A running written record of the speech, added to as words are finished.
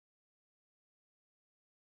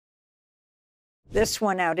This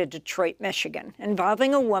one out of Detroit, Michigan,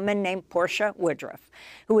 involving a woman named Porcha Woodruff,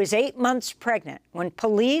 who was 8 months pregnant when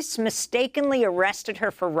police mistakenly arrested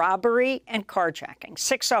her for robbery and carjacking.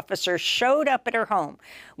 6 officers showed up at her home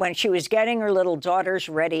when she was getting her little daughters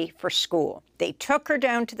ready for school. They took her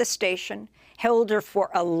down to the station, held her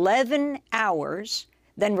for 11 hours,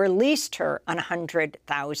 then released her on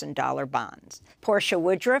 $100,000 bonds. Porcha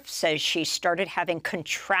Woodruff says she started having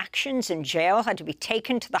contractions in jail, had to be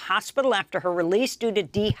taken to the hospital after her release due to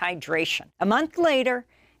dehydration. A month later,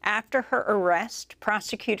 after her arrest,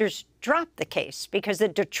 prosecutors dropped the case because the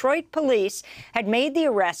Detroit police had made the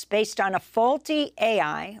arrest based on a faulty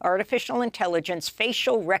AI, artificial intelligence,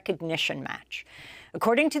 facial recognition match.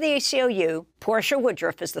 According to the ACLU, Porcha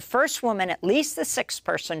Woodruff is the first woman, at least the 6th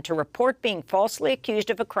person, to report being falsely accused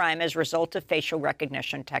of a crime as a result of facial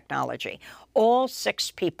recognition technology. All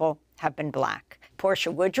 6 people have been Black. Porcha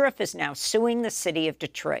Woodruff is now suing the city of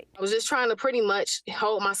Detroit. I was just trying to pretty much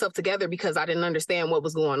hold myself together because I didn't understand what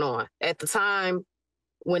was going on. At the time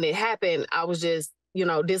when it happened, I was just,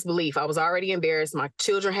 disbelief. I was already embarrassed. My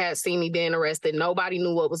children had seen me being arrested. Nobody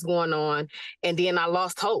knew what was going on. And then I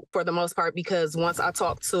lost hope for the most part because once I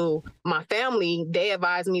talked to my family, they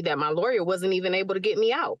advised me that my lawyer wasn't even able to get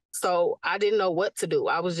me out. So I didn't know what to do.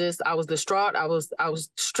 I was distraught. I was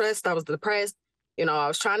stressed. I was depressed. I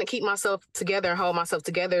was trying to keep myself together and hold myself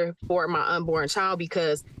together for my unborn child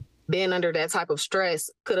because being under that type of stress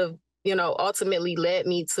could have, ultimately led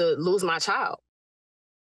me to lose my child.